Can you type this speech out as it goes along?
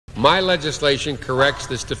My legislation corrects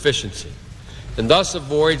this deficiency and thus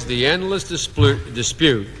avoids the endless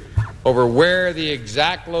dispute over where the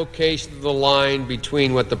exact location of the line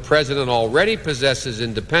between what the President already possesses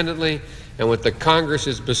independently and what the Congress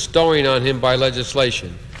is bestowing on him by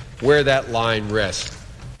legislation, where that line rests.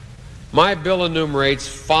 My bill enumerates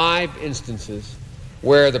 5 instances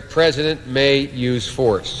where the President may use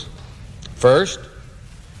force. First,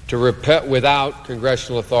 to repel without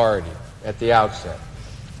congressional authority at the outset.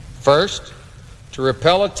 First, to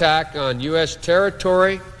repel attack on U.S.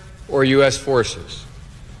 territory or U.S. forces.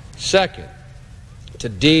 Second, to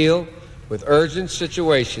deal with urgent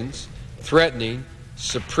situations threatening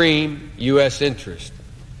supreme U.S. interest,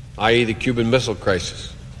 i.e. the Cuban Missile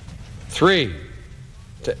Crisis. 3,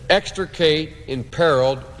 to extricate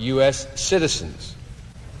imperiled U.S. citizens.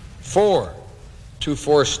 4, to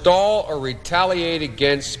forestall or retaliate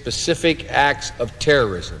against specific acts of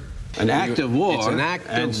terrorism. An act of war. It's an act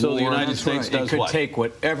of war. And so the United States does it could what? take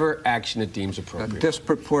whatever action it deems appropriate. A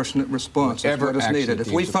disproportionate response. That's what is needed. If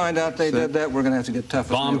we find out they did that, we're going to have to get tough.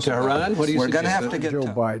 Bomb Tehran? What do you We're going to have to get Joe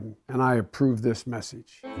tough. Biden, and I approve this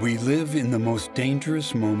message. We live in the most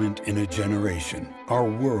dangerous moment in a generation. Our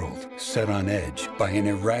world set on edge by an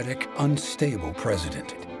erratic, unstable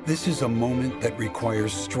president. This is a moment that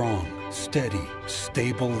requires strong, steady,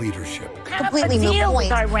 stable leadership. Completely moot point.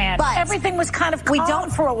 With Iran. But everything was kind of calm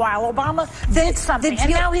for a while. Obama did something, and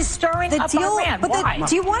now he's stirring up Iran. Why?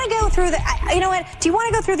 Do you want to go through the? You know what? Do you want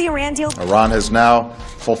to go through the Iran deal? Iran has now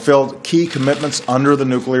fulfilled key commitments under the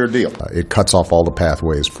nuclear deal. It cuts off all the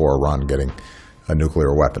pathways for Iran getting a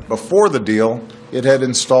nuclear weapon. Before the deal, it had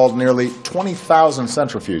installed nearly 20,000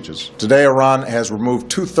 centrifuges. Today, Iran has removed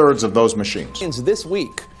 2/3 of those machines. This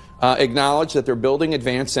week acknowledged that they're building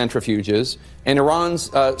advanced centrifuges, and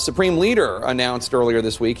Iran's supreme leader announced earlier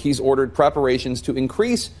this week he's ordered preparations to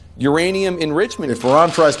increase uranium enrichment. If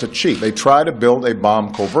Iran tries to cheat, they try to build a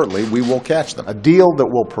bomb covertly, we will catch them. A deal that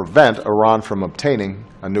will prevent Iran from obtaining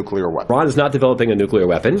a nuclear weapon. Iran is not developing a nuclear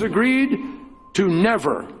weapon. It's agreed to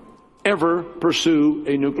never, ever pursue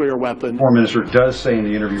a nuclear weapon. The Foreign Minister does say in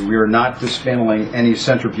the interview, we are not dismantling any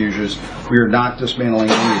centrifuges. We are not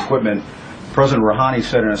dismantling any equipment. President Rouhani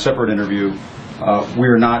said in a separate interview, we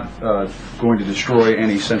are not going to destroy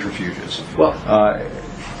any centrifuges. Well,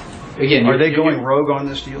 again, are they going rogue on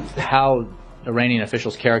this deal? How Iranian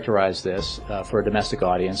officials characterize this for a domestic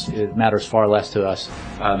audience, it matters far less to us.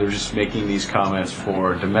 They're just making these comments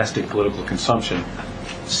for domestic political consumption.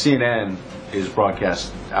 CNN is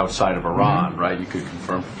broadcast outside of Iran, right? You could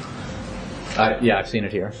confirm. Yeah, I've seen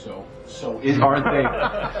it here. So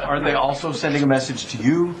aren't they also sending a message to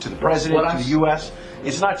you, to the president, to the U.S.?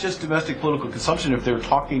 It's not just domestic political consumption if they're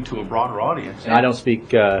talking to a broader audience. I don't speak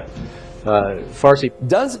Farsi.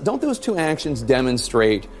 Don't those two actions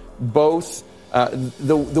demonstrate both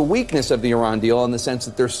the weakness of the Iran deal in the sense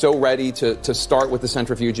that they're so ready to start with the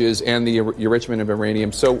centrifuges and the enrichment of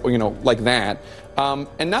uranium, so, like that,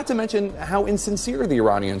 and not to mention how insincere the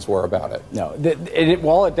Iranians were about it. No,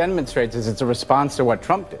 all it demonstrates is it's a response to what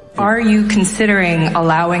Trump did. Are you considering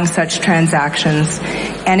allowing such transactions?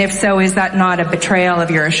 And if so, is that not a betrayal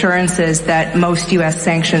of your assurances that most U.S.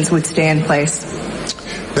 sanctions would stay in place?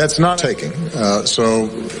 That's not taking.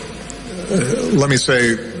 Let me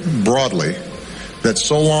say broadly that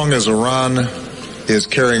so long as Iran is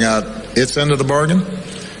carrying out its end of the bargain,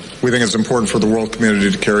 we think it's important for the world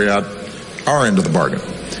community to carry out our end of the bargain.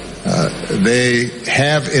 They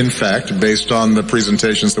have, in fact, based on the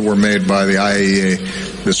presentations that were made by the IAEA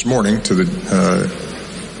this morning to the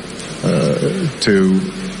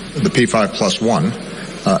P5+1,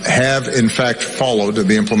 have in fact followed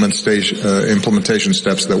the implementation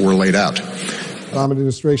steps that were laid out. The Obama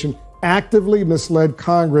administration actively misled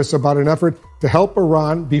Congress about an effort to help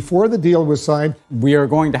Iran before the deal was signed. We are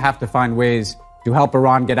going to have to find ways to help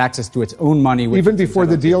Iran get access to its own money. Even before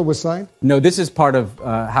the deal was signed? No, this is part of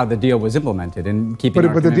how the deal was implemented and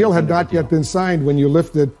keeping. But the deal had not yet been signed when you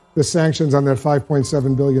lifted the sanctions on that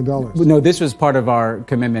 $5.7 billion. No, this was part of our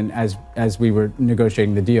commitment as we were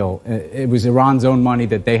negotiating the deal. It was Iran's own money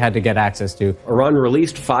that they had to get access to. Iran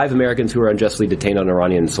released 5 Americans who were unjustly detained on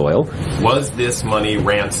Iranian soil. Was this money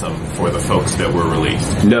ransom for the folks that were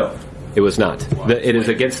released? No, it was not. It is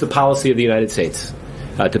against the policy of the United States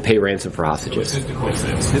to pay ransom for hostages.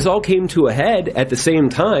 This all came to a head at the same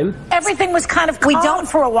time. Everything was kind of calm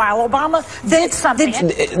for a while. Obama did something.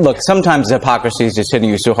 Look, sometimes hypocrisy is just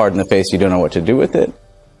hitting you so hard in the face you don't know what to do with it.